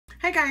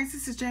Hey guys,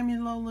 this is Jamie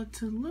and Lola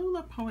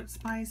Tallulah Poet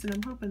Spice, and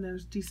I'm hoping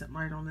there's decent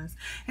light on this.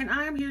 And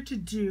I am here to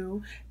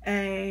do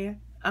a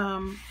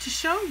to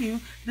show you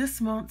this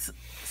month's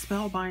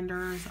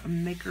Spellbinders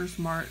Maker's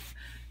Mart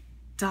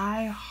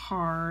Die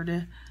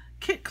Hard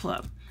Kit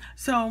Club.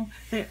 So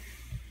the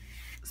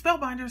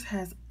Spellbinders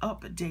has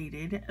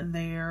updated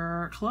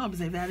their clubs.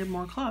 They've added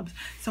more clubs.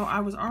 So I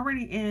was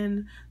already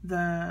in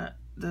the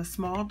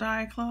small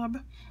die club,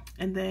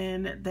 and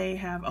then they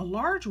have a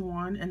large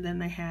one, and then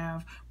they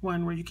have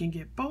one where you can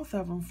get both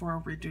of them for a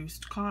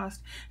reduced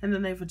cost, and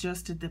then they've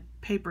adjusted the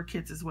paper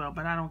kits as well,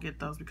 but I don't get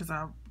those because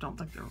I don't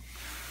think they're,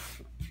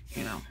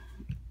 you know,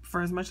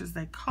 for as much as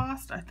they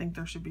cost, I think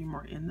there should be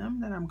more in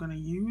them that I'm going to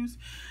use.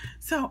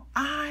 So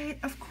I,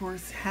 of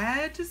course,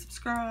 had to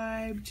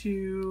subscribe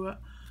to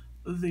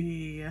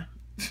the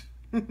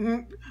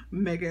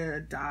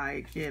mega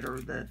die kit, or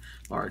the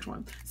large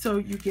one. So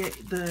you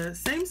get the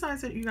same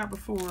size that you got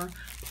before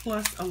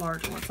plus a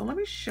larger one. So let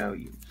me show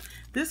you.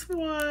 This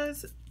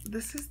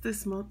is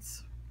this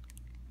month's.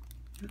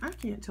 I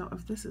can't tell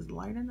if this is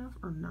light enough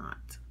or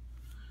not.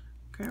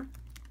 Okay,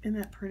 isn't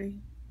that pretty?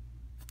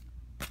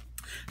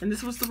 And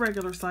this was the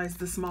regular size,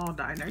 the small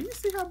die. Now you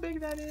see how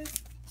big that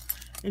is?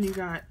 And you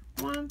got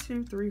 1,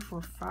 2, 3,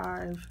 4,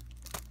 5.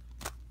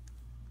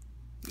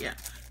 Yeah,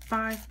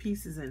 5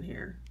 pieces in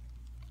here.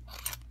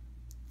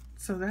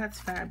 So that's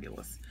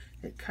fabulous.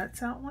 It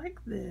cuts out like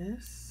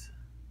this.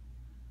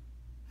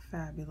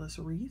 Fabulous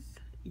wreath.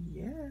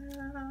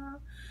 Yeah.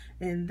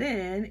 And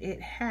then it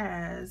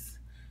has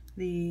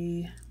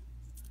the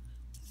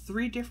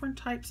 3 different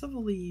types of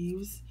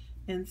leaves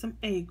and some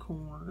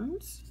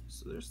acorns.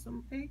 So there's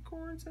some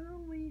acorns in a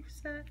leaf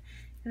set.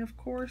 And of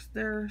course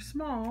they're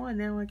small, and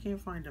now I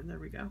can't find them. There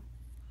we go.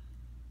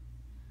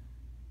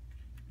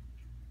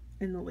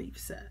 In the leaf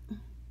set.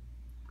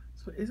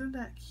 So isn't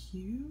that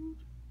cute?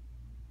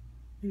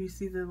 And you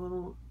see the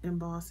little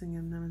embossing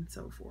in them and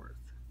so forth.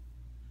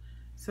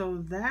 So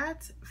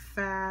that's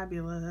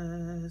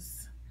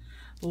fabulous.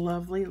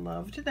 Lovely,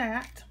 loved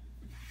that.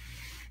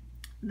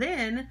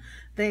 Then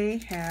they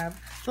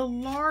have the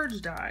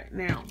large die.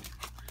 Now,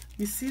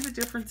 you see the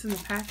difference in the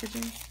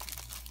packaging?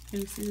 Can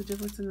you see the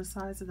difference in the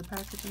size of the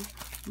packaging?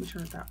 Let me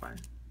turn it that way.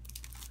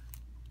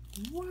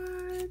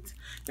 What?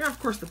 Now, of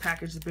course, the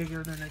package is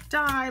bigger than a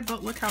die,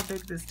 but look how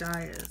big this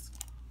die is.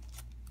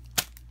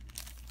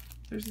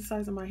 There's the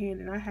size of my hand,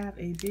 and I have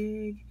a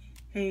big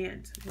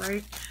hand,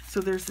 right?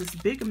 So there's this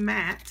big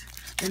mat,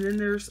 and then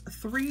there's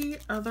 3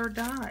 other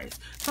dies.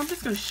 So I'm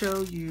just going to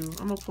show you.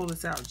 I'm going to pull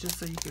this out just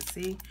so you can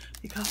see,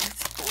 because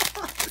it's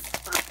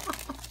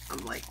awesome.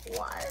 I'm like,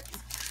 what?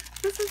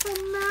 This is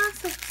a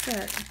massive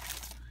set.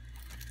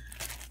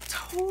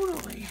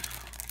 Totally.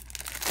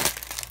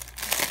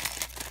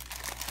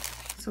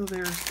 So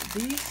there's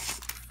these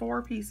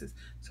 4 pieces.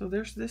 So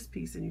there's this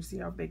piece, and you see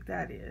how big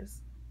that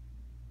is.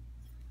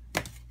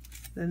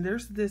 Then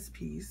there's this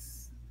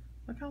piece.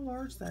 Look how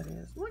large that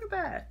is. Look at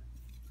that.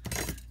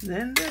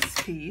 Then this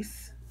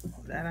piece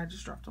that I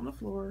just dropped on the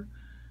floor.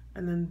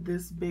 And then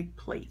this big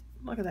plate.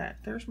 Look at that.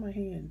 There's my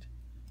hand.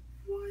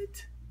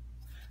 What?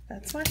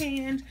 That's my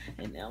hand.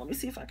 And now let me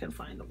see if I can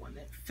find the one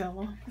that fell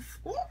on the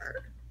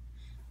floor.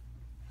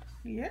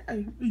 Yeah.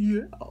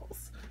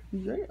 Yes.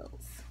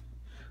 Yes.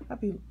 I'll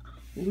be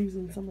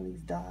losing some of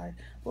these die.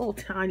 Little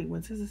tiny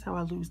ones. This is how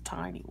I lose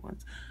tiny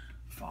ones.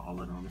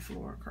 Falling on the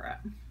floor.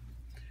 Crap.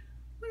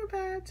 Look at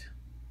that.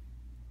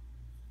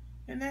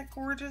 Isn't that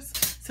gorgeous?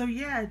 So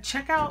yeah,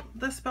 check out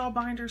the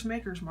Spellbinders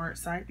Maker's Mart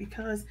site,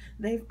 because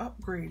they've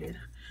upgraded.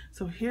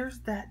 So here's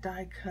that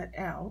die cut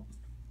out.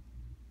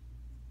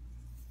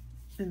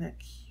 Isn't that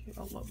cute?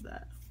 I love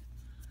that.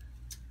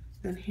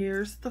 Then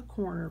here's the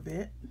corner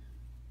bit.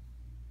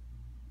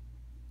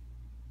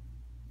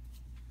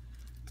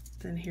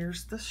 Then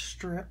here's the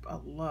strip. I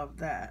love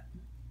that.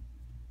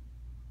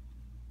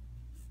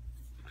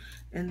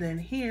 And then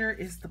here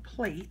is the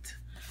plate.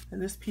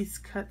 And this piece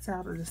cuts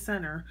out of the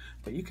center,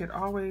 but you could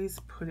always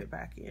put it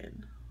back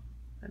in.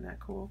 Isn't that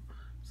cool?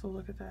 So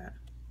look at that.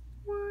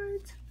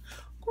 What?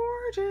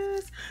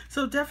 Gorgeous.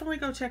 So definitely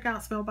go check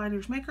out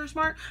Spellbinders Maker's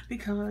Mart,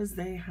 because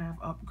they have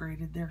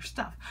upgraded their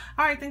stuff.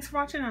 All right, thanks for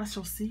watching. I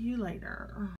shall see you later.